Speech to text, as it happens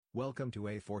Welcome to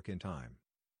A Fork in Time,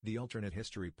 the alternate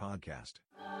history podcast.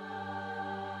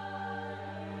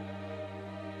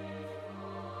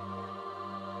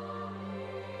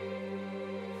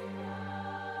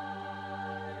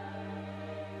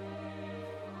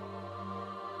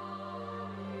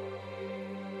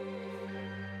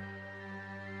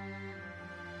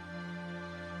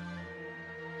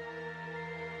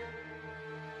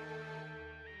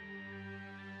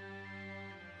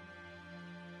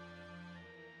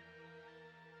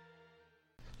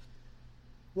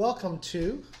 Welcome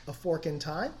to A Fork in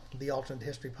Time, the alternate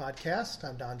history podcast.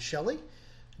 I'm Don Shelley,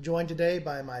 joined today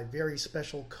by my very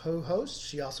special co-host.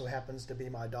 She also happens to be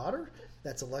my daughter.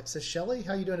 That's Alexis Shelley.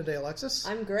 How are you doing today, Alexis?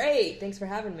 I'm great. Thanks for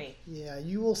having me. Yeah,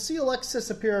 you will see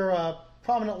Alexis appear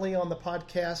prominently on the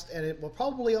podcast, and it will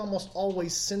probably almost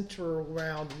always center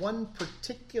around one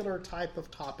particular type of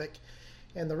topic.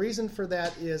 And the reason for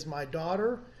that is my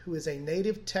daughter, who is a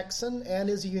native Texan and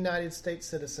is a United States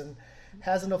citizen,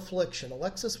 has an affliction.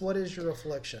 Alexis, what is your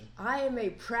affliction? I am a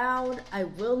proud, I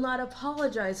will not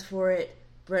apologize for it,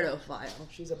 Britophile.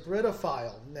 She's a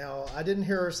Britophile. Now, I didn't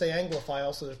hear her say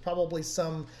Anglophile, so there's probably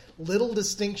some little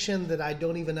distinction that I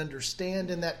don't even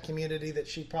understand in that community that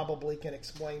she probably can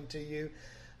explain to you.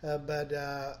 But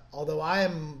although I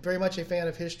am very much a fan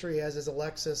of history, as is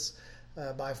Alexis,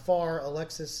 by far,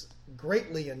 Alexis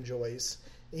greatly enjoys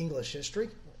English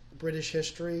history. British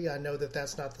history. I know that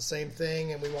that's not the same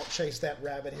thing, and we won't chase that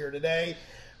rabbit here today,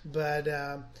 but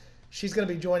she's going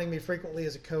to be joining me frequently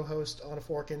as a co-host on A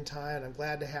Fork in Time, and I'm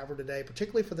glad to have her today,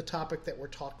 particularly for the topic that we're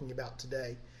talking about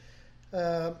today.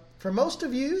 For most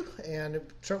of you, and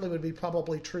it certainly would be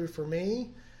probably true for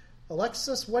me,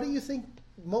 Alexis, what do you think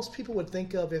most people would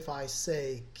think of if I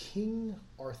say King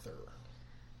Arthur?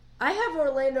 I have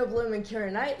Orlando Bloom and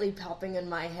Keira Knightley popping in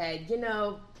my head. You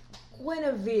know,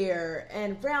 Guinevere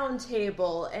and Round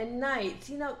Table and Knights,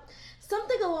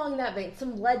 something along that vein.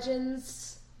 Some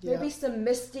legends, maybe some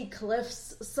misty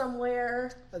cliffs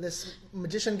somewhere. This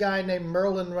magician guy named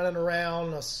Merlin running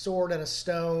around, a sword and a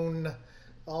stone,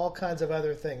 all kinds of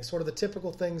other things. Sort of the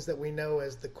typical things that we know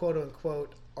as the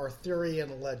quote-unquote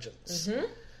Arthurian legends.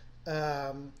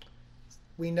 Mm-hmm.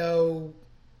 We know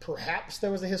perhaps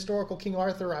there was a historical King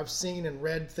Arthur. I've seen and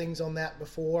read things on that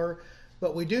before.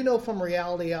 But we do know from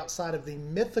reality outside of the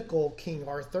mythical King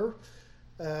Arthur,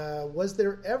 was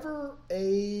there ever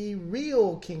a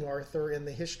real King Arthur in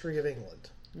the history of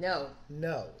England? No.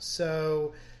 No.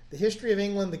 So the history of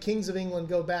England, the kings of England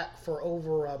go back for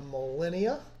over a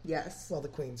millennia. Yes. Well, the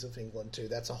queens of England too.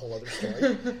 That's a whole other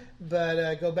story.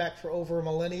 But go back for over a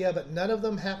millennia, but none of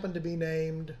them happen to be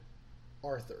named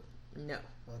Arthur. No.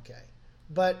 Okay.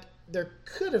 But there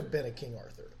could have been a King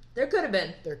Arthur. There could have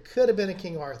been. There could have been a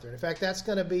King Arthur. In fact, that's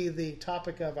going to be the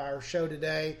topic of our show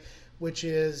today, which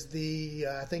is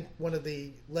I think one of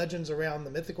the legends around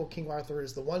the mythical King Arthur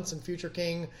is the once and future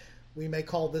king. We may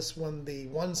call this one the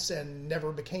once and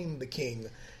never became the king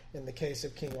in the case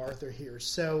of King Arthur here.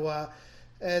 So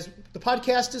as the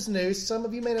podcast is new, some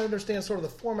of you may not understand sort of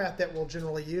the format that we'll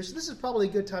generally use. So this is probably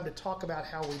a good time to talk about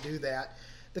how we do that.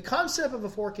 The concept of A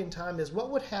Fork in Time is what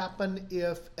would happen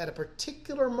if at a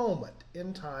particular moment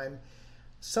in time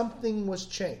something was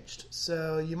changed.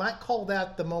 So you might call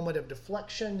that the moment of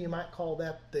deflection. You might call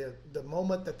that the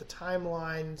moment that the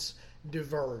timelines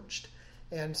diverged.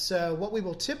 And so what we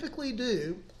will typically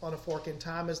do on A Fork in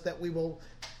Time is that we will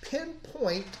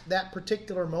pinpoint that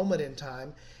particular moment in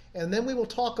time, and then we will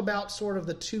talk about sort of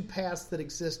the two paths that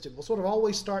existed. We'll sort of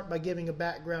always start by giving a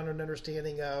background and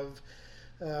understanding of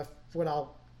what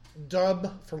I'll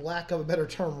dub, for lack of a better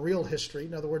term, real history.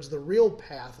 In other words, the real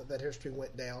path that history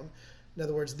went down. In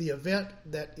other words, the event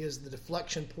that is the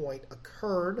deflection point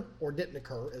occurred or didn't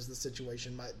occur, as the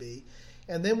situation might be.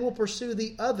 And then we'll pursue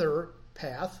the other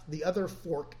path, the other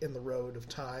fork in the road of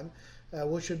time,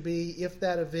 which would be if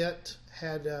that event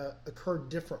had occurred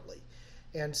differently.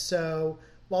 And so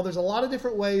while there's a lot of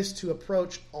different ways to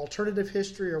approach alternative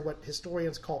history, or what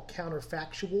historians call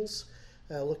counterfactuals,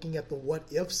 looking at the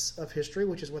what-ifs of history,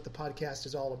 which is what the podcast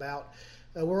is all about.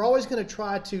 We're always going to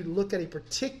try to look at a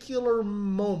particular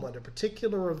moment, a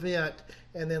particular event,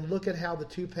 and then look at how the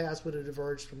two paths would have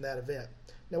diverged from that event.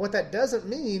 Now, what that doesn't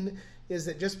mean is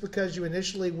that just because you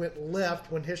initially went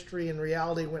left when history and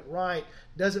reality went right,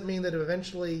 doesn't mean that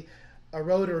eventually a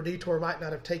road or a detour might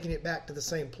not have taken it back to the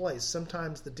same place.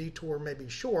 Sometimes the detour may be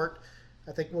short.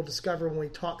 I think we'll discover when we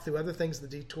talk through other things, the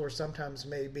detour sometimes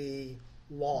may be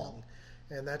long.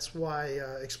 And that's why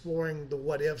exploring the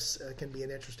what-ifs can be an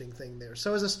interesting thing there.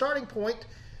 So as a starting point,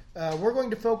 we're going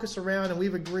to focus around, and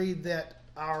we've agreed that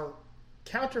our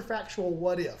counterfactual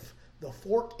what-if, the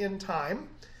fork in time,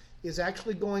 is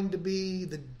actually going to be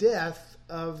the death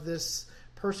of this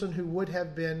person who would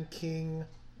have been King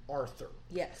Arthur.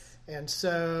 Yes. And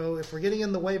so if we're getting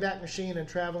in the Wayback Machine and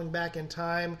traveling back in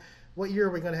time, what year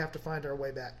are we going to have to find our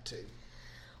way back to?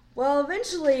 Well,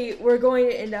 eventually we're going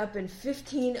to end up in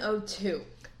 1502.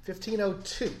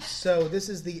 1502. So this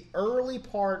is the early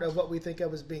part of what we think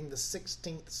of as being the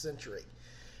 16th century.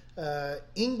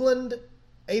 England,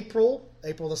 April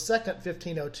the 2nd,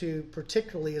 1502,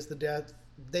 particularly is the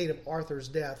date of Arthur's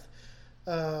death.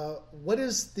 What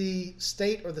is the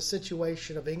state or the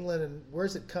situation of England, and where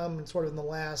does it come in sort of in the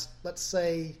last, let's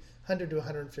say, 100 to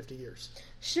 150 years?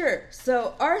 Sure.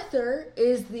 So Arthur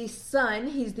is the son,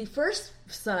 he's the first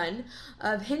son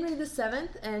of Henry VII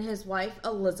and his wife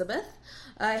Elizabeth.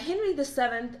 Henry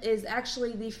VII is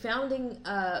actually the founding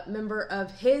member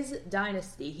of his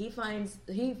dynasty. He founds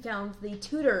the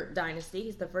Tudor dynasty.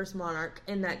 He's the first monarch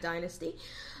in that dynasty.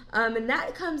 And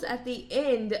that comes at the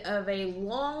end of a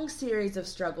long series of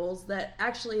struggles that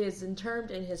actually is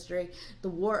termed in history the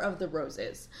War of the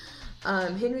Roses.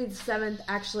 Henry VII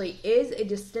actually is a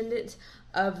descendant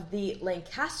of the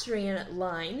Lancastrian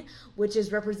line, which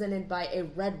is represented by a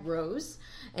red rose,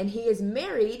 and he is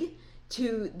married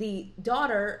to the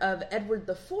daughter of Edward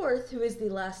IV, who is the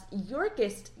last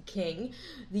Yorkist king.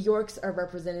 The Yorks are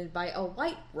represented by a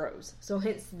white rose, so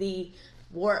hence the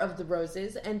War of the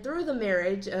Roses. And through the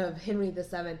marriage of Henry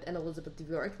VII and Elizabeth of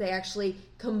York, they actually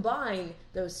combine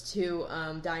those two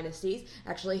dynasties.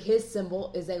 Actually, his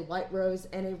symbol is a white rose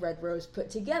and a red rose put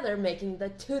together, making the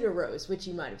Tudor rose, which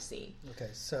you might have seen. Okay,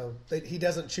 so he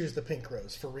doesn't choose the pink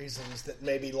rose for reasons that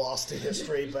may be lost to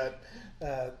history, but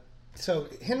so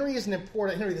Henry is an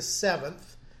important, Henry VII, a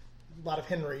lot of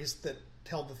Henrys that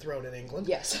held the throne in England.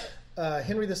 Yes.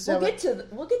 Henry VII. We'll get to them.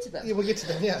 Yeah, we'll get to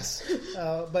them. Yes,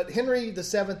 but Henry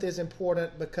VII is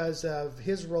important because of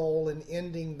his role in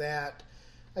ending that.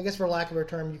 I guess, for lack of a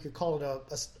term, you could call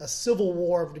it a civil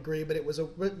war of degree, but it was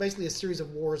basically a series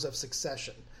of wars of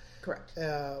succession. Correct.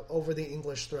 Over the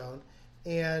English throne,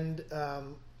 and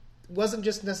wasn't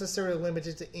just necessarily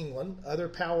limited to England. Other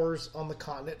powers on the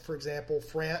continent, for example,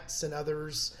 France and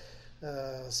others.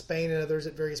 Spain and others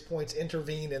at various points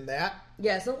intervened in that.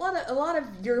 Yes, a lot of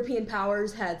European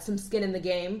powers had some skin in the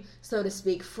game, so to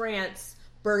speak. France,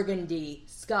 Burgundy,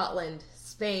 Scotland,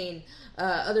 Spain,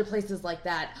 other places like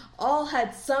that, all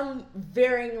had some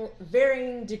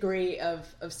varying degree of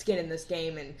skin in this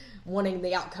game and wanting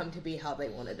the outcome to be how they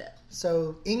wanted it.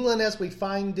 So England, as we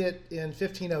find it in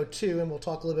 1502, and we'll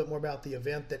talk a little bit more about the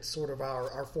event that's sort of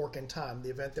our fork in time,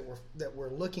 the event that we're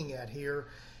looking at here.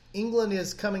 England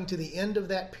is coming to the end of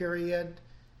that period.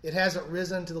 It hasn't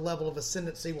risen to the level of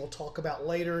ascendancy we'll talk about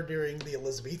later during the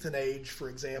Elizabethan age, for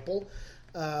example.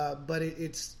 But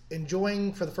it's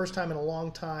enjoying, for the first time in a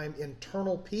long time,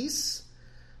 internal peace,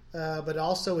 but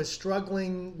also is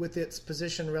struggling with its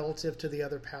position relative to the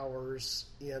other powers,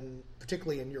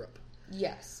 particularly in Europe.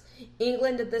 Yes.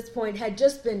 England at this point had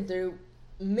just been through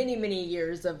many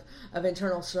years of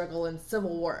internal struggle and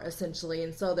civil war, essentially,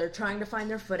 and so they're trying to find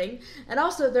their footing, and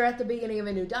also they're at the beginning of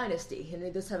a new dynasty.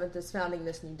 Henry VII is founding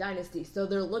this new dynasty, so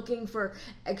they're looking for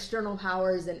external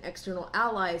powers and external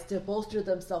allies to bolster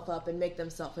themselves up and make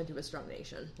themselves into a strong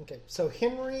nation. Okay, so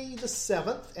Henry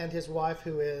VII and his wife,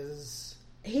 who is...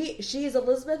 She is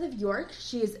Elizabeth of York.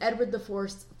 She is Edward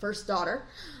IV's first daughter.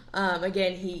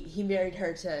 Again, he married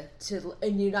her to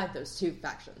unite those two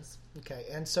factions. Okay,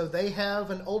 and so they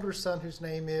have an older son whose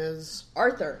name is...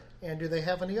 Arthur. And do they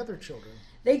have any other children?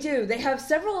 They do. They have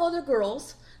several other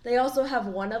girls. They also have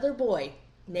one other boy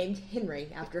named Henry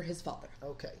after his father.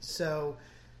 Okay, so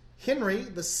Henry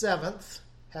VII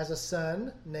has a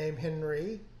son named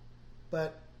Henry,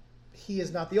 but he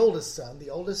is not the oldest son. The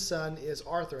oldest son is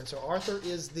Arthur, and so Arthur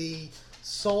is the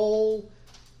sole...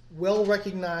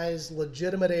 well-recognized,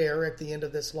 legitimate heir at the end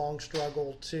of this long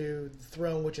struggle to the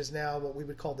throne, which is now what we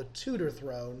would call the Tudor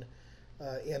throne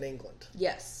in England.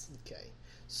 Yes. Okay.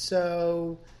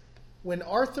 So when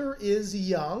Arthur is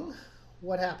young,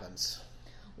 what happens?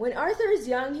 When Arthur is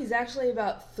young, he's actually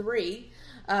about 3.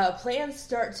 Plans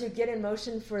start to get in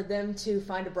motion for them to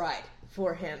find a bride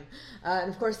for him. And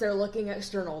of course, they're looking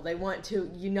external. They want to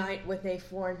unite with a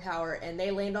foreign power, and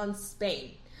they land on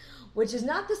Spain, which is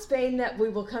not the Spain that we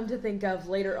will come to think of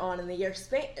later on in the year.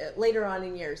 Later on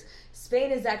in years,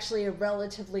 Spain is actually a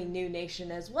relatively new nation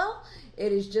as well.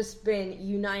 It has just been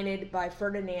united by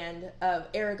Ferdinand of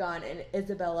Aragon and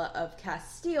Isabella of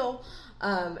Castile,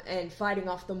 and fighting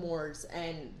off the Moors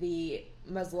and the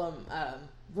Muslim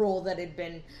rule that had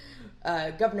been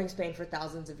governing Spain for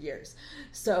thousands of years.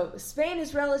 So Spain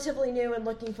is relatively new and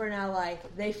looking for an ally.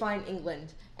 They find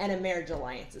England, and a marriage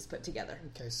alliance is put together.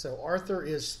 Okay, so Arthur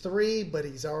is 3, but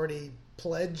he's already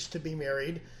pledged to be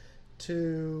married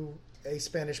to a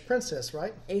Spanish princess,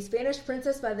 right? A Spanish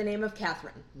princess by the name of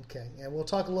Catherine. Okay, and we'll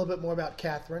talk a little bit more about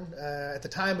Catherine. At the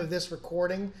time of this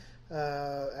recording,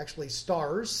 actually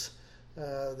Starz,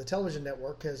 the television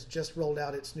network, has just rolled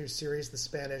out its new series, The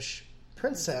Spanish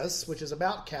Princess, which is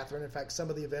about Catherine. In fact, some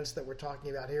of the events that we're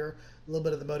talking about here, a little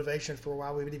bit of the motivation for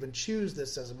why we would even choose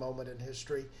this as a moment in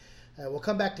history. We'll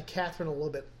come back to Catherine a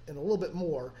little bit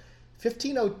more.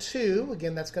 1502,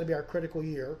 again, that's going to be our critical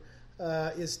year,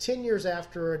 is 10 years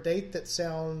after a date that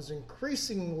sounds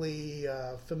increasingly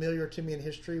familiar to me in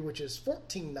history, which is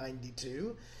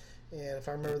 1492. And if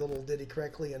I remember the little ditty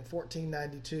correctly, in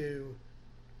 1492,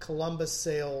 Columbus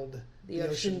sailed the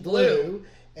ocean blue,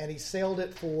 and he sailed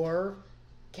it for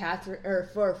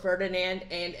for Ferdinand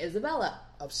and Isabella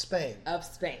of Spain.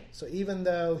 So even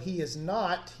though he's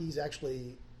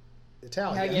actually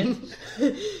Italian.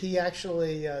 He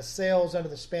actually sails under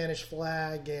the Spanish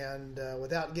flag, and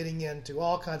without getting into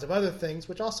all kinds of other things,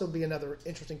 which also be another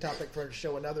interesting topic for a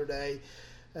show another day,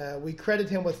 we credit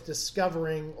him with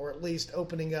discovering, or at least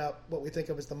opening up, what we think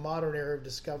of as the modern era of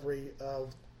discovery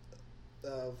of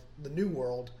the New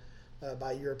World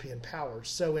by European powers.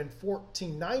 So in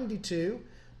 1492,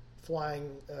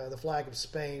 flying the flag of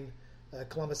Spain,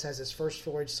 Columbus has his first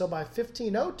voyage. So by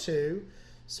 1502,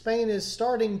 Spain is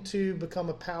starting to become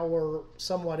a power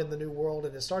somewhat in the New World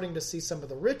and is starting to see some of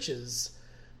the riches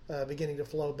beginning to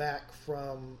flow back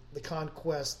from the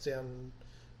conquest and,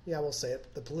 we'll say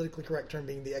it, the politically correct term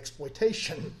being the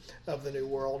exploitation of the New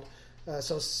World.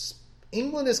 So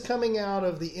England is coming out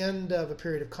of the end of a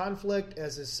period of conflict,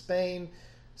 as is Spain.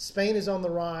 Spain is on the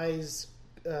rise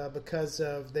because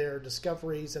of their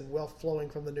discoveries and wealth flowing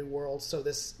from the New World. So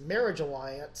this marriage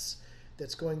alliance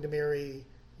that's going to marry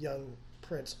young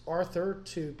Prince Arthur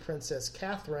to Princess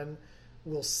Catherine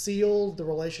will seal the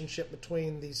relationship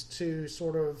between these two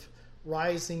sort of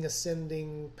rising,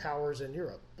 ascending powers in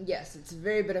Europe. Yes, it's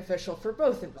very beneficial for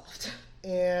both involved.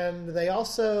 And they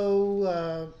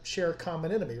also share a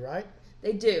common enemy, right?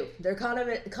 They do. Their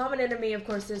common enemy, of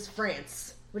course, is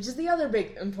France, which is the other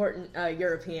big important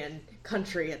European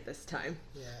country at this time.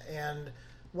 Yeah, and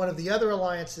one of the other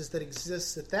alliances that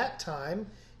exists at that time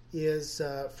is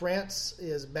France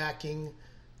is backing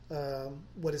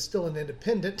what is still an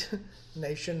independent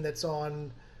nation that's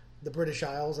on the British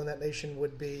Isles, and that nation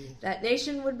would be... That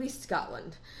nation would be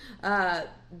Scotland.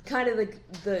 Kind of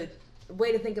the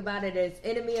way to think about it is,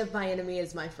 enemy of my enemy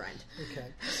is my friend. Okay,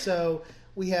 so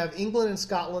we have England and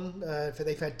Scotland.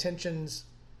 They've had tensions...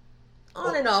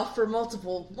 On and off for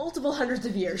multiple hundreds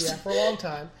of years. Yeah, for a long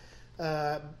time.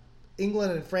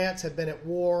 England and France have been at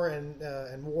war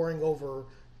and warring over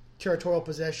territorial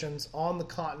possessions on the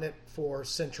continent for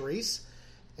centuries.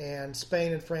 And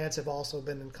Spain and France have also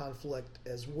been in conflict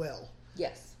as well.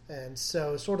 Yes. And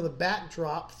so sort of the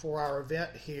backdrop for our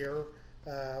event here,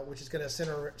 which is going to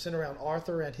center around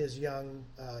Arthur and his young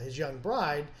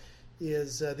bride,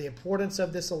 is the importance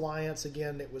of this alliance.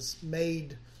 Again, it was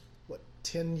made,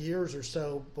 10 years or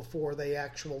so before they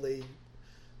actually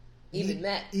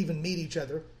even meet each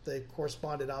other. They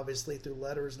corresponded, obviously, through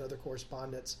letters and other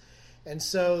correspondence. And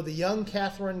so the young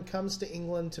Catherine comes to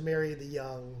England to marry the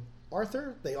young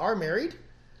Arthur. They are married.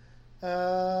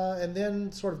 And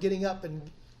then sort of getting up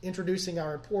and introducing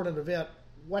our important event,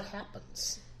 what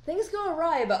happens? Things go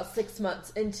awry about 6 months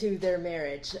into their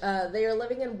marriage. They are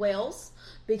living in Wales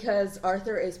because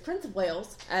Arthur is Prince of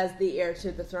Wales as the heir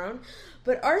to the throne.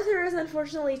 But Arthur is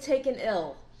unfortunately taken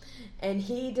ill, and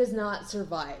he does not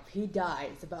survive. He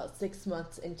dies about 6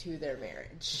 months into their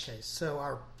marriage. Okay, so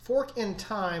our fork in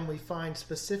time we find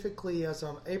specifically as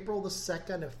on April the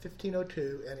 2nd of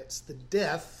 1502, and it's the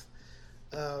death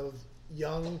of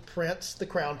young Prince, the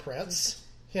Crown Prince,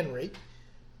 Henry.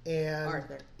 And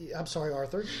Arthur. I'm sorry,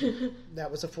 Arthur. That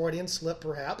was a Freudian slip,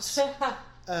 perhaps.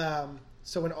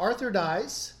 So when Arthur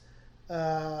dies,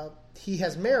 he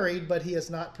has married, but he has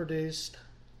not produced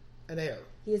an heir.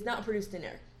 He has not produced an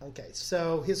heir. Okay,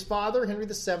 so his father, Henry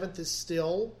VII, is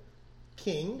still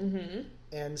king. Mm-hmm.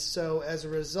 And so as a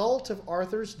result of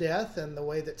Arthur's death and the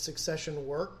way that succession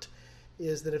worked,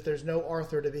 is that if there's no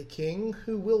Arthur to be king,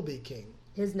 who will be king?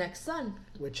 His next son.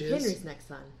 Which is? Henry's next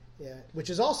son. Yeah, which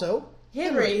is also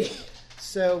Henry.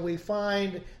 So we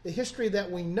find the history that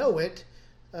we know it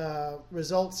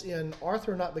results in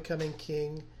Arthur not becoming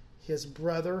king, his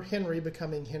brother Henry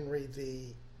becoming Henry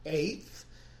the Eighth.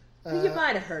 Who you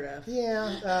might have heard of.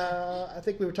 Yeah, I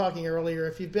think we were talking earlier.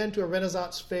 If you've been to a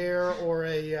Renaissance fair or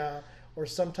or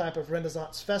some type of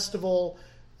Renaissance festival,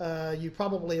 you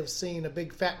probably have seen a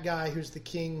big fat guy who's the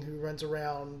king who runs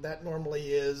around. That's normally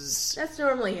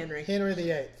Henry. Henry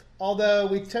VIII. Although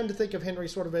we tend to think of Henry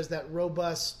sort of as that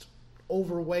robust,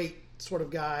 overweight sort of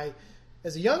guy.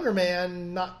 As a younger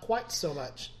man, not quite so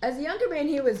much. As a younger man,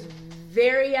 he was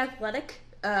very athletic,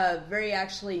 very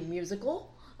actually musical.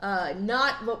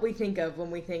 Not what we think of when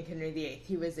we think Henry VIII.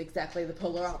 He was exactly the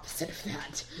polar opposite of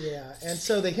that. Yeah, and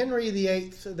so the Henry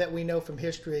VIII that we know from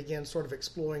history, again, sort of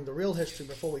exploring the real history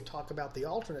before we talk about the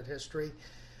alternate history,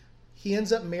 he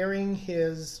ends up marrying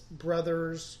his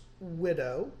brother's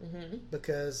widow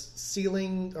because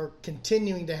sealing or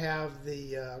continuing to have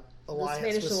the alliance,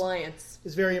 the Spanish alliance,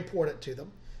 is very important to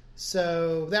them.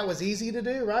 So that was easy to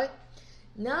do, right?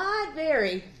 Not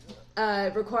very.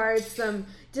 It required some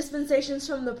dispensations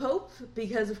from the Pope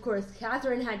because, of course,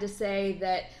 Catherine had to say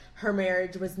that her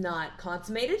marriage was not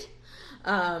consummated,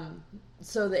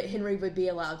 so that Henry would be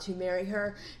allowed to marry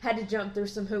her. Had to jump through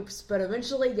some hoops, but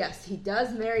eventually, yes, he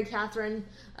does marry Catherine.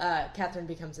 Catherine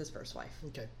becomes his first wife.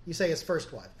 Okay. You say his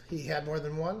first wife. He had more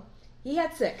than one? He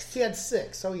had 6. He had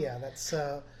 6. Oh, yeah. That's.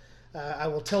 I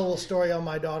will tell a little story on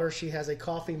my daughter. She has a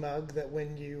coffee mug that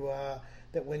when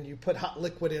you put hot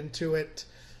liquid into it,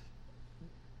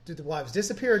 do the wives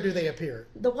disappear or do they appear?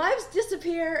 The wives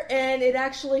disappear, and it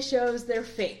actually shows their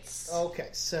fates. Okay,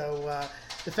 so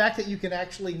the fact that you can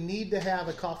actually need to have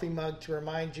a coffee mug to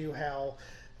remind you how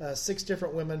 6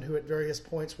 different women who at various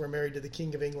points were married to the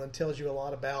King of England tells you a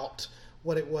lot about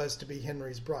what it was to be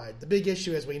Henry's bride. The big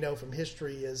issue, as we know from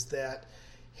history, is that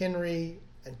Henry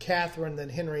and Catherine, then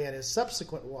Henry and his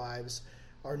subsequent wives,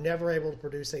 are never able to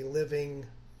produce a living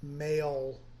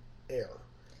male heir.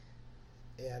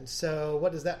 And so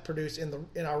what does that produce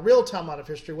in our real timeline of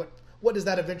history? What does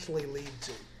that eventually lead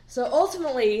to? So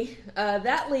ultimately,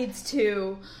 that leads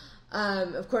to,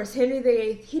 of course, Henry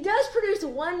VIII. He does produce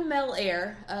one male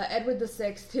heir, Edward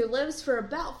VI, who lives for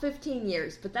about 15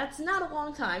 years, but that's not a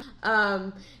long time.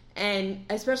 And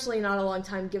especially not a long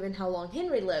time given how long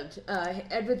Henry lived.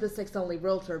 Edward VI only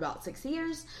ruled for about 6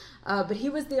 years, but he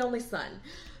was the only son.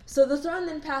 So the throne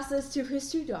then passes to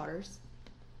his 2 daughters,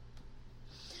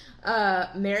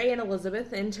 Mary and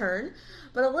Elizabeth in turn.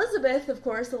 But Elizabeth, of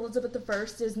course, Elizabeth I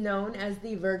is known as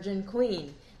the Virgin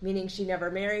Queen, meaning she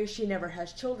never marries, she never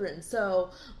has children.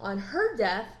 So on her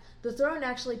death, the throne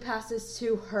actually passes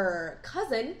to her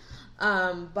cousin,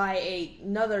 by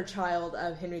another child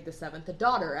of Henry VII, a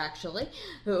daughter actually,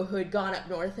 who had gone up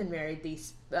north and married the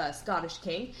Scottish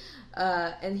king.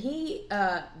 And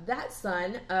that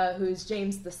son, who's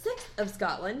James VI of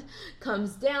Scotland,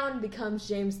 comes down, becomes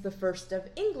James I of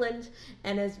England,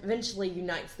 and eventually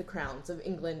unites the crowns of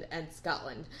England and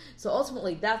Scotland. So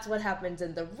ultimately, that's what happens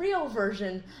in the real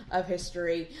version of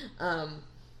history,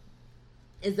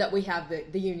 is that we have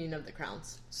the union of the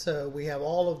crowns. So we have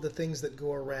all of the things that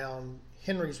go around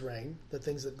Henry's reign, the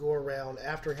things that go around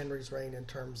after Henry's reign in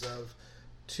terms of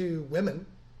 2 women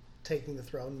taking the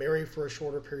throne, Mary for a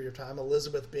shorter period of time,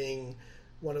 Elizabeth being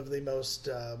one of the most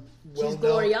well-known... She's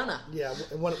Gloriana. Yeah,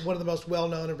 one of the most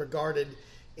well-known and regarded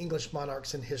English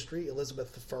monarchs in history,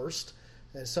 Elizabeth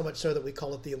I, and so much so that we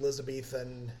call it the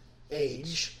Elizabethan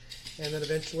Age. And then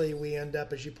eventually we end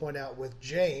up, as you point out, with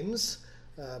James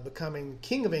becoming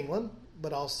King of England,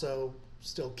 but also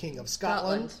still King of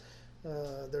Scotland.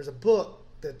 There's a book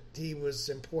that he was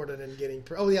important in getting...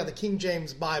 the King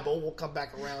James Bible. We'll come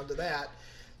back around to that.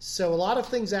 So a lot of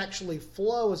things actually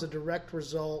flow as a direct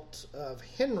result of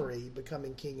Henry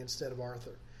becoming king instead of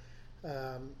Arthur.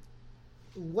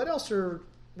 What else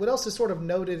is sort of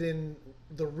noted in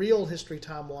the real history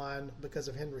timeline because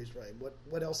of Henry's reign?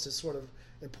 What else is sort of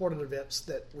important events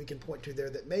that we can point to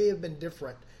there that may have been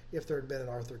different if there had been an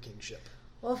Arthur kingship?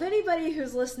 Well, if anybody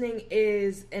who's listening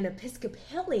is an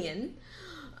Episcopalian,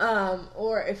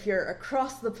 or if you're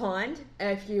across the pond,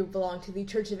 if you belong to the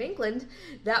Church of England,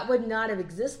 that would not have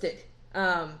existed.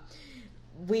 That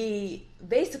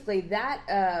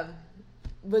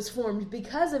was formed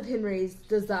because of Henry's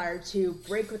desire to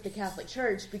break with the Catholic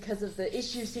Church because of the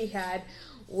issues he had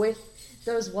with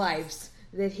those wives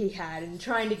that he had and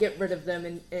trying to get rid of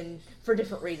them and for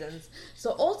different reasons.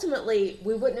 So ultimately,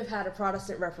 we wouldn't have had a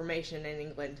Protestant Reformation in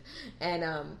England, and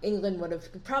England would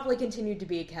have probably continued to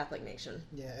be a Catholic nation.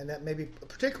 Yeah, and that may be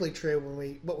particularly true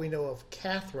when what we know of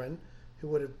Catherine, who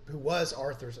was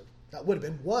Arthur's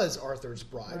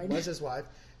bride, right. Was his wife,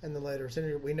 and then later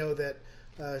Henry. We know that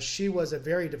she was a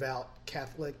very devout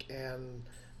Catholic, and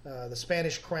the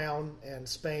Spanish crown and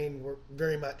Spain were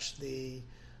very much the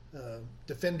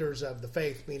defenders of the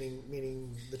faith,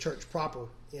 meaning the church proper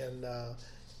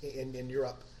in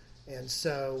Europe. And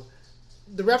so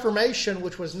the Reformation,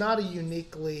 which was not a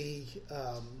uniquely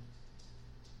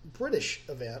British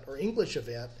event or English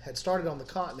event, had started on the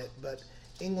continent, but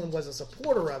England was a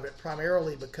supporter of it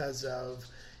primarily because of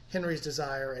Henry's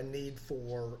desire and need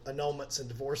for annulments and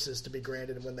divorces to be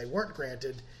granted. And when they weren't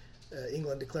granted,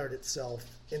 England declared itself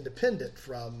independent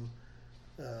from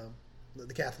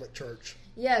the Catholic Church.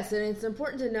 Yes, and it's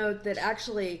important to note that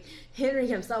actually Henry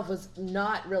himself was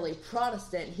not really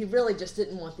Protestant. He really just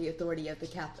didn't want the authority of the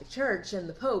Catholic Church and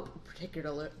the Pope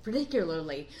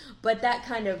particularly. But that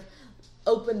kind of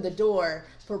opened the door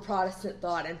for Protestant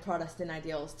thought and Protestant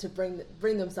ideals to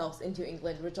bring themselves into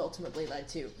England, which ultimately led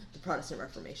to the Protestant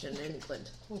Reformation in England.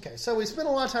 Okay, so we spent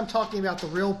a lot of time talking about the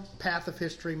real path of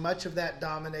history, much of that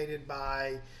dominated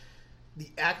by the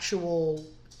actual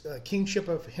kingship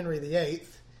of Henry VIII,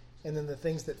 and then the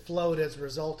things that flowed as a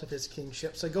result of his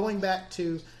kingship. So going back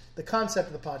to the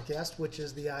concept of the podcast, which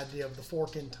is the idea of the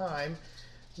fork in time,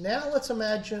 now let's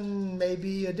imagine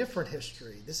maybe a different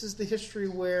history. This is the history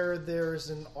where there's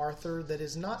an Arthur that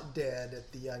is not dead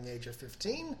at the young age of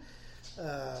 15.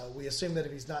 We assume that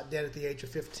if he's not dead at the age of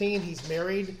 15, he's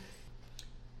married,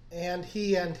 and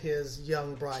he and his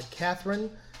young bride Catherine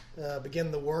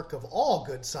begin the work of all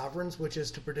good sovereigns, which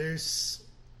is to produce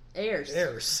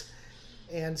heirs.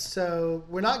 And so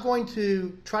we're not going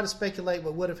to try to speculate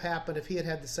what would have happened if he had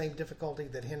had the same difficulty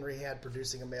that Henry had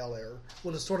producing a male heir.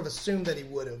 We'll just sort of assume that he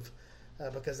would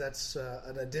have, because that's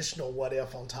an additional what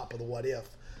if on top of the what if.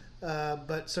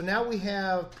 But so now we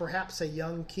have perhaps a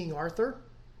young King Arthur.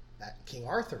 King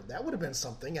Arthur, that would have been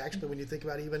something, actually, when you think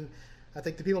about even, I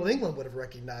think the people of England would have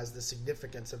recognized the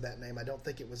significance of that name. I don't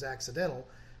think it was accidental.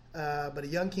 But a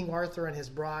young King Arthur and his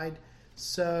bride.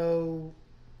 So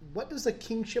what does the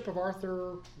kingship of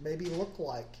Arthur maybe look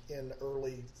like in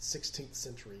early 16th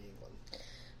century England?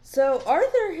 So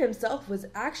Arthur himself was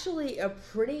actually a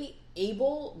pretty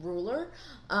able ruler.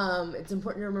 It's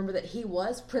important to remember that he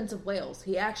was Prince of Wales.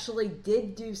 He actually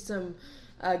did do some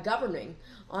governing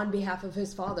on behalf of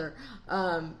his father.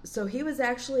 So he was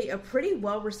actually a pretty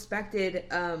well-respected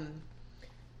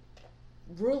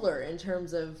ruler in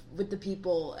terms of with the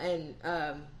people and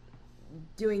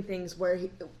doing things where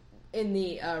he, in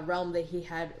the realm that he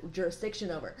had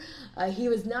jurisdiction over. He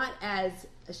was not as,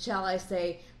 shall I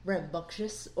say,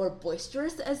 rambunctious or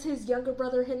boisterous as his younger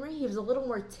brother Henry. He was a little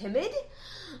more timid,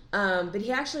 but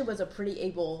he actually was a pretty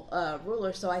able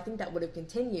ruler, so I think that would have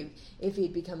continued if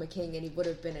he'd become a king, and he would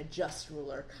have been a just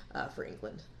ruler for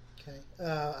England. Okay.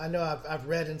 I know I've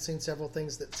read and seen several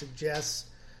things that suggest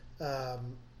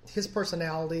his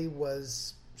personality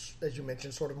was, as you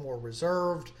mentioned, sort of more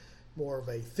reserved, more of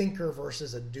a thinker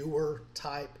versus a doer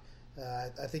type.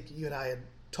 I think you and I had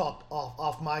talked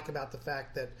off mic about the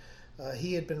fact that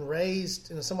he had been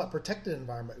raised in a somewhat protected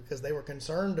environment because they were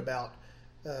concerned about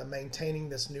maintaining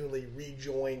this newly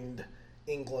rejoined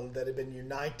England that had been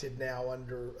united now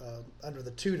under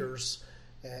the Tudors,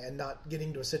 and not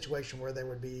getting to a situation where there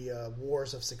would be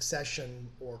wars of succession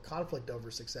or conflict over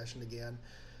succession again.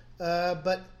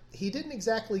 But he didn't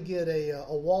exactly get a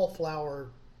wallflower,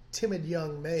 timid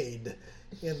young maid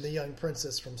in The Young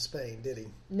Princess from Spain, did he?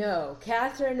 No,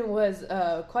 Catherine was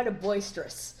quite a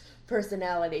boisterous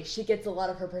personality. She gets a lot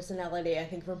of her personality, I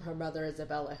think, from her mother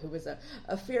Isabella, who was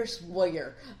a fierce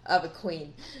warrior of a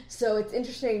queen. So it's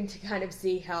interesting to kind of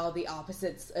see how the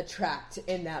opposites attract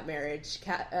in that marriage.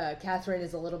 Catherine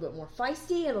is a little bit more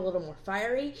feisty and a little more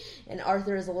fiery, and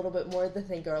Arthur is a little bit more the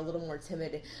thinker, a little more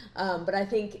timid. But I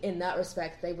think in that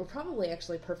respect, they were probably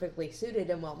actually perfectly suited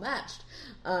and well matched,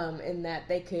 in that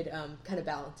they could kind of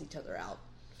balance each other out.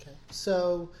 Okay.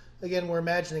 So again, we're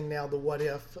imagining now the what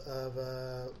if of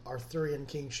Arthurian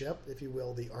kingship, if you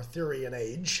will, the Arthurian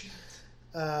age.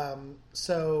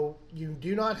 So you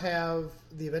do not have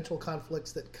the eventual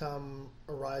conflicts that come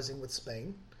arising with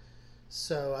Spain.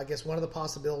 So I guess one of the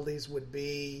possibilities would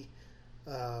be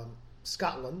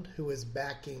Scotland, who is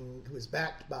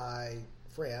backed by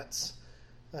France.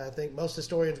 I think most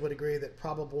historians would agree that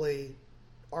probably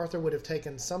Arthur would have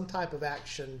taken some type of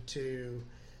action to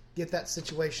get that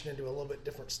situation into a little bit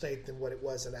different state than what it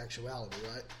was in actuality,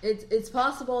 right? It's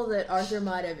possible that Arthur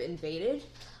might have invaded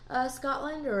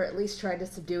Scotland, or at least tried to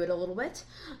subdue it a little bit,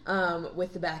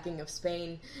 with the backing of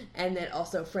Spain, and that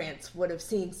also France would have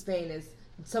seen Spain as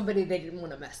somebody they didn't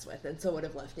want to mess with, and so would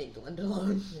have left England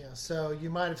alone. Yeah, so you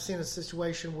might have seen a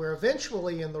situation where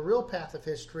eventually, in the real path of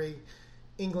history,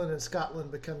 England and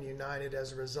Scotland become united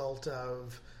as a result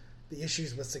of the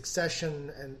issues with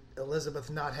succession and Elizabeth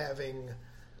not having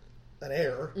an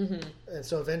heir, and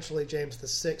so eventually James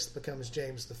VI becomes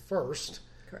James I.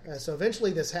 Correct. So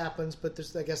eventually this happens, but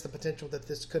there's, I guess, the potential that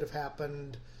this could have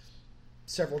happened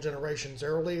several generations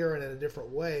earlier and in a different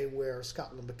way, where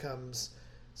Scotland becomes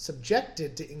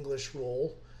subjected to English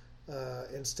rule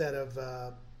instead of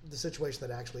the situation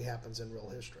that actually happens in real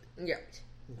history. Yeah.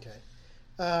 Okay.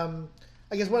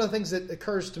 I guess one of the things that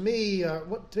occurs to me,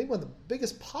 one of the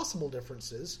biggest possible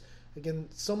differences, again,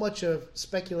 so much of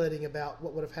speculating about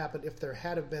what would have happened if there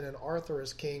had have been an Arthur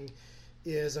as king,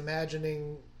 is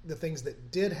imagining the things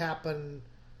that did happen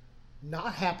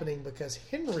not happening because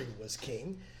Henry was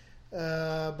king.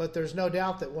 But there's no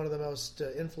doubt that one of the most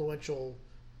influential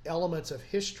elements of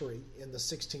history in the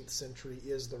 16th century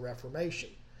is the Reformation.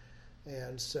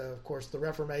 And so, of course, the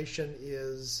Reformation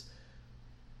is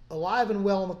alive and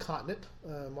well on the continent.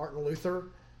 Martin Luther,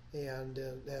 and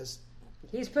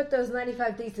he's put those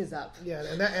 95 Theses up. Yeah,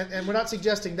 and we're not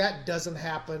suggesting that doesn't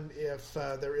happen if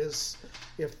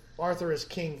Arthur is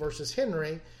king versus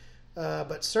Henry,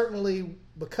 but certainly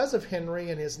because of Henry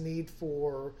and his need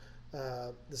for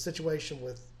the situation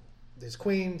with his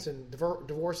queens and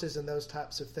divorces and those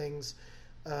types of things,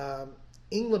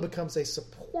 England becomes a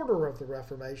supporter of the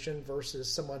Reformation versus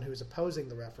someone who's opposing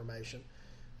the Reformation.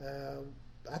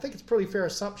 I think it's a pretty fair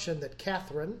assumption that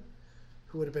Catherine,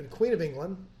 who would have been Queen of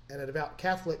England and a devout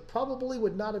Catholic, probably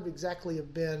would not have exactly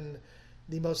have been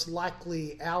the most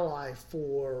likely ally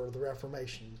for the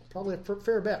Reformation. Probably a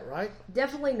fair bet, right?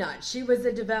 Definitely not. She was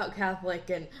a devout Catholic,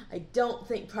 and I don't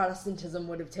think Protestantism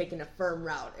would have taken a firm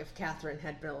route if Catherine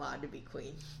had been allowed to be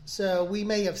queen. So we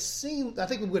may have seen, I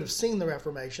think we would have seen the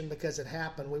Reformation because it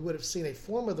happened. We would have seen a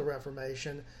form of the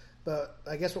Reformation, but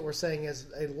I guess what we're saying is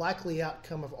a likely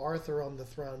outcome of Arthur on the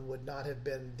throne would not have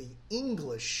been the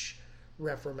English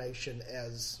Reformation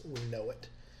as we know it.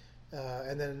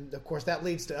 And then, of course, that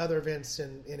leads to other events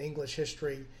in English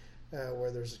history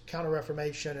where there's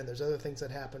Counter-Reformation and there's other things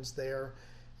that happens there.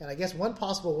 And I guess one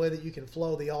possible way that you can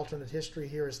flow the alternate history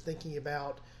here is thinking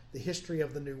about the history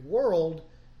of the New World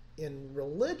in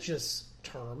religious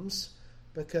terms,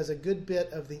 because a good bit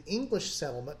of the English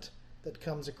settlement that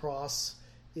comes across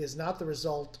is not the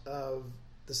result of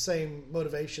the same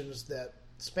motivations that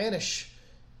Spanish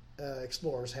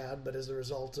explorers had, but as a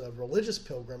result of religious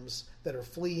pilgrims that are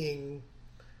fleeing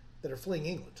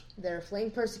England. They're fleeing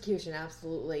persecution,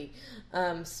 absolutely.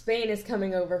 Spain is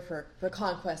coming over for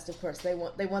conquest, of course. They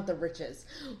want the riches,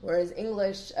 whereas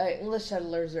English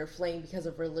settlers are fleeing because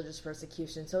of religious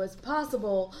persecution. So it's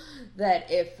possible that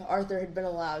if Arthur had been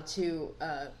allowed to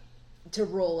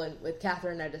rule and with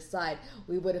Catherine at his side,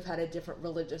 we would have had a different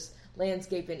religious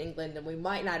landscape in England, and we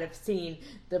might not have seen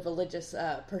the religious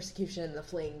persecution and the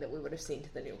fleeing that we would have seen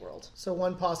to the New World. So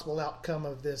one possible outcome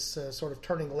of this sort of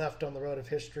turning left on the road of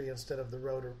history instead of the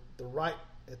road or the right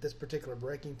at this particular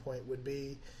breaking point would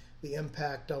be the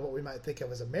impact on what we might think of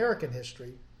as American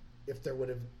history, if there would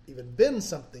have even been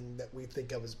something that we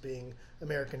think of as being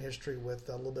American history with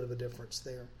a little bit of a difference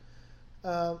there.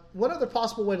 One other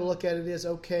possible way to look at it is,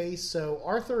 okay, so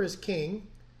Arthur is king,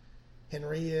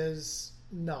 Henry is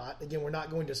not. Again, we're not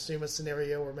going to assume a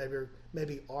scenario where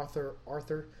maybe Arthur, hard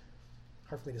for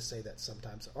me to say that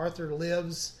sometimes, Arthur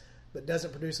lives but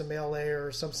doesn't produce a male heir,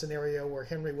 or some scenario where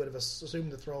Henry would have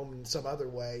assumed the throne in some other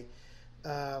way.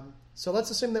 So let's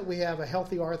assume that we have a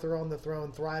healthy Arthur on the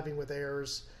throne, thriving with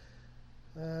heirs.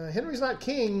 Henry's not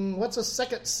king. What's a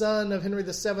second son of Henry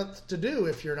VII to do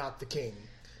if you're not the king?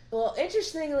 Well,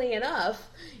 interestingly enough,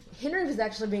 Henry was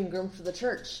actually being groomed for the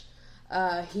church.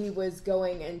 He was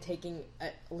going and taking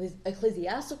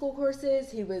ecclesiastical courses.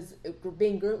 He was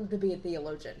being groomed to be a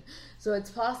theologian. So it's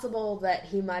possible that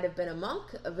he might have been a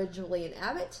monk, eventually an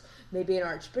abbot, maybe an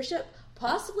archbishop,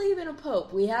 possibly even a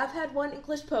pope. We have had one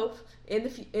English pope in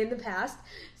the past.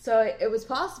 So it was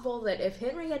possible that if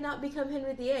Henry had not become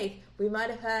Henry VIII, we might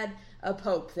have had a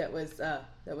pope that was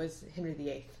Henry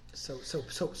VIII.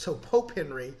 So Pope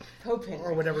Henry,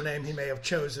 or whatever name he may have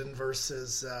chosen,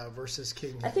 versus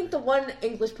King Henry. I think the one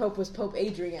English Pope was Pope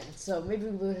Adrian, so maybe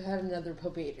we would have had another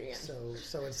Pope Adrian.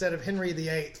 So instead of Henry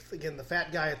VIII, again the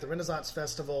fat guy at the Renaissance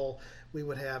Festival, we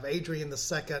would have Adrian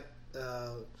II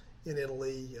in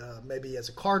Italy, maybe as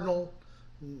a cardinal,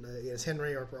 as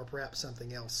Henry, or perhaps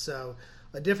something else. So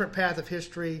a different path of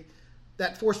history.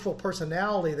 That forceful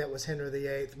personality that was Henry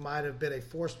VIII might have been a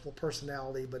forceful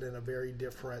personality, but in a very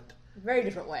different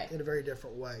way. In a very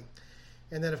different way.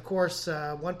 And then, of course,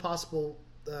 one possible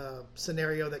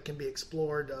scenario that can be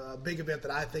explored, a big event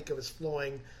that I think of as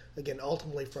flowing, again,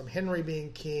 ultimately from Henry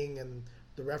being king and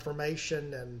the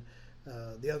Reformation and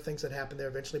the other things that happened there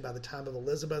eventually by the time of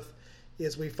Elizabeth,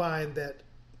 is we find that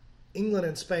England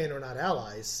and Spain are not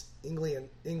allies. England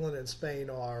and Spain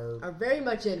are very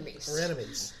much enemies. Are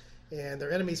enemies. And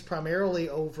they're enemies primarily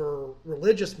over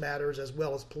religious matters as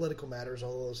well as political matters,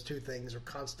 although those two things are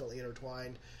constantly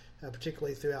intertwined.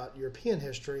 particularly throughout European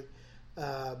history.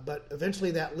 But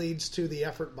eventually that leads to the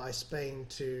effort by Spain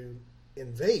to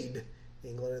invade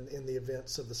England in the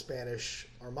events of the Spanish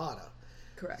Armada.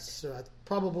 Correct. So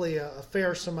probably a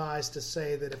fair surmise to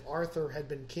say that if Arthur had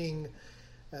been king,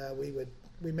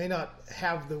 we may not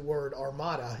have the word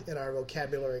armada in our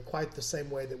vocabulary quite the same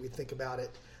way that we think about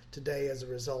it today as a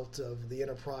result of the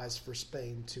enterprise for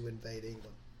Spain to invade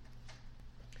England.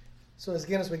 So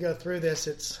as we go through this,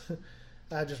 it's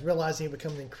just realizing it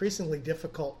becomes increasingly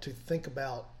difficult to think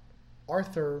about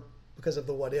Arthur because of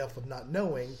the what if of not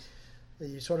knowing.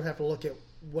 You sort of have to look at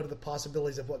what are the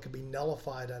possibilities of what could be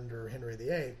nullified under Henry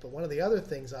VIII. But one of the other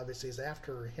things, obviously, is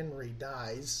after Henry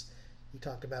dies, you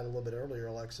talked about it a little bit earlier,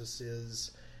 Alexis,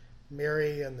 is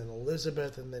Mary and then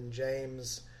Elizabeth and then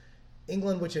James.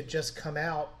 England, which had just come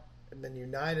out and been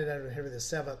united under Henry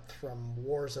VII from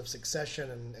wars of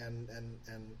succession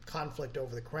and conflict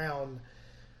over the crown.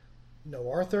 No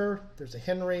Arthur, there's a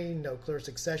Henry, no clear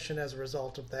succession as a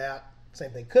result of that.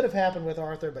 Same thing could have happened with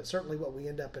Arthur, but certainly what we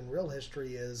end up in real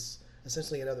history is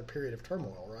essentially another period of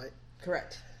turmoil, right?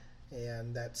 Correct.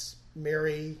 And that's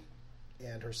Mary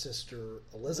and her sister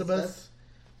Elizabeth.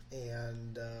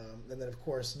 And then, of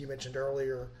course, you mentioned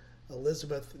earlier,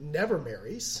 Elizabeth never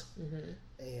marries. Mm-hmm.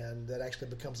 And that actually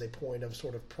becomes a point of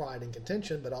sort of pride and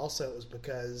contention, but also it was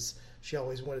because she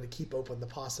always wanted to keep open the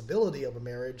possibility of a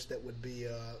marriage that would be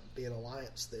an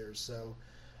alliance there. So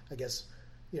I guess,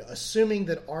 assuming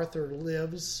that Arthur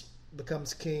lives,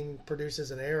 becomes king, produces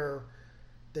an heir,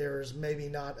 there's maybe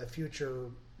not a future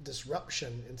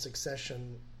disruption in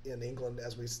succession in England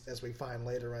as we find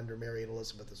later under Mary and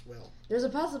Elizabeth as well. There's a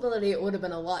possibility it would have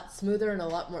been a lot smoother and a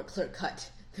lot more clear-cut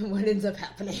than what ends up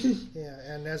happening. Yeah,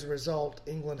 and as a result,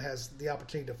 England has the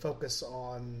opportunity to focus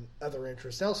on other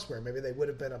interests elsewhere. Maybe they would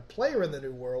have been a player in the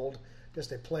New World,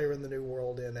 just a player in the New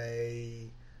World in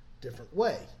a different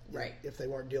way. Right. If they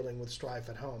weren't dealing with strife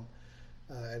at home.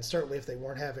 And certainly if they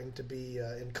weren't having to be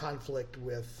in conflict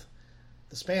with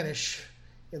the Spanish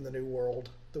in the New World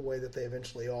the way that they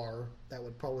eventually are, that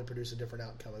would probably produce a different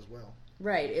outcome as well.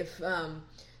 Right. If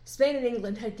Spain and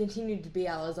England had continued to be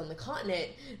allies on the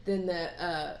continent, then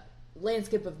the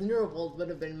landscape of the New World would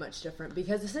have been much different,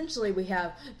 because essentially we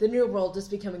have the New World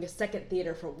just becoming a second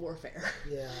theater for warfare.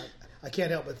 Yeah, I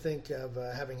can't help but think of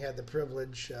having had the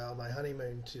privilege on my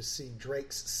honeymoon to see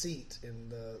Drake's seat in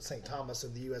the St. Thomas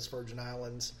in the U.S. Virgin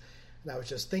Islands. And I was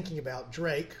just thinking about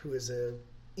Drake, who is an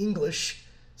English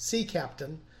sea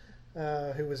captain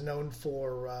who was known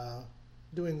for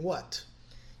doing what?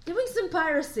 Doing some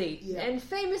piracy, and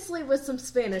famously with some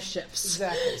Spanish ships.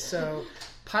 Exactly. So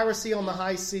piracy on the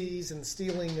high seas and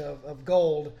stealing of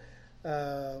gold,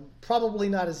 probably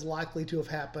not as likely to have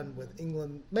happened with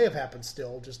England. May have happened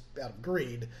still, just out of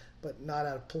greed, but not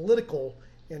out of political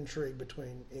intrigue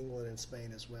between England and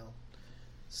Spain as well.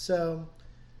 So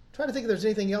trying to think if there's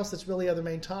anything else that's really other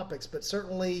main topics, but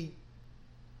certainly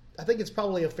I think it's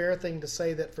probably a fair thing to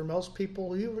say that for most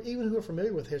people, even who are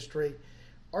familiar with history,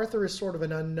 Arthur is sort of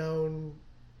an unknown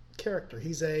character.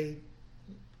 He's a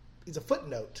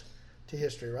footnote to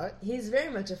history, right? He's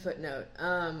very much a footnote.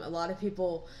 A lot of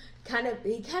people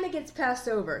he kind of gets passed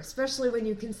over, especially when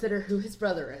you consider who his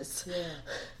brother is. Yeah,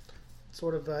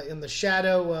 sort of in the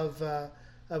shadow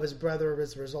of his brother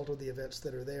as a result of the events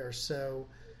that are there. So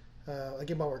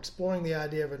again, while we're exploring the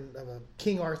idea of a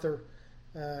King Arthur,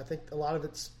 I think a lot of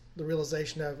it's the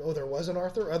realization of, there was an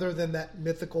Arthur, other than that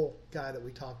mythical guy that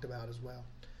we talked about as well.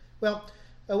 Well,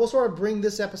 we'll sort of bring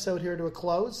this episode here to a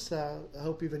close. I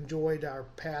hope you've enjoyed our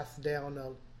path down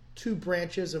two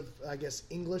branches of, I guess,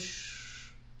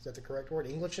 English. Is that the correct word?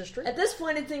 English history? At this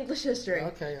point, it's English history.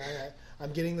 Okay, all right.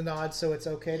 I'm getting the nod, so it's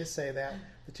okay to say that.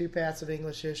 The two paths of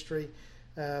English history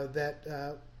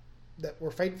that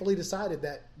were fatefully decided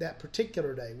that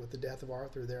particular day with the death of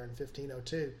Arthur there in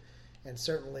 1502. And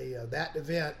certainly that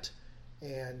event,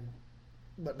 and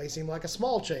what may seem like a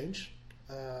small change,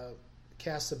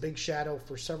 casts a big shadow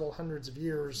for several hundreds of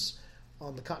years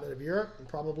on the continent of Europe and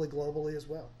probably globally as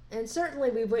well. And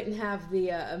certainly we wouldn't have the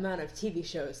amount of TV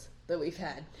shows that we've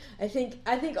had. I think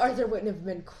Arthur wouldn't have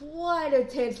been quite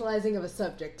as tantalizing of a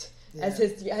subject as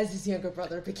his younger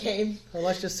brother became. Well,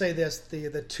 let's just say this: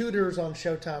 the Tudors on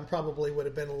Showtime probably would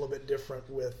have been a little bit different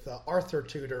with Arthur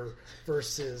Tudor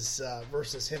versus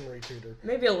Henry Tudor.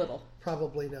 Maybe a little.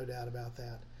 Probably, no doubt about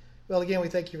that. Well, again, we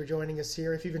thank you for joining us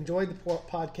here. If you've enjoyed the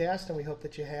podcast, and we hope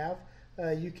that you have,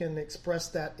 you can express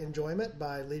that enjoyment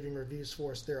by leaving reviews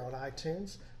for us there on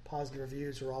iTunes. Positive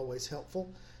reviews are always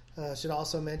helpful. Should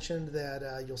also mention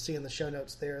that you'll see in the show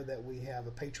notes there that we have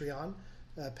a Patreon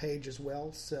page as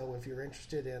well. So if you're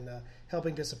interested in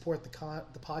helping to support the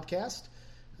podcast,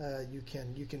 you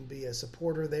can be a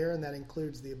supporter there, and that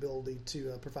includes the ability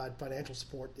to provide financial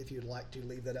support if you'd like to.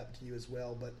 Leave that up to you as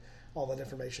well, but all that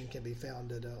information can be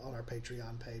found on our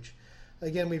Patreon page.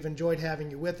 Again, we've enjoyed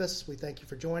having you with us. We thank you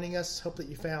for joining us. Hope that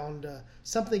you found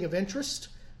something of interest.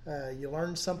 You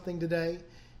learned something today,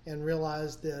 and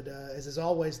realized that, as is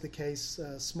always the case,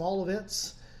 small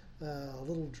events, a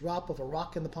little drop of a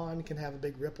rock in the pond can have a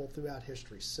big ripple throughout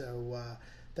history. So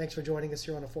thanks for joining us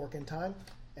here on A Fork in Time,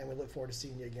 and we look forward to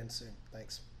seeing you again soon.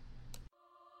 Thanks.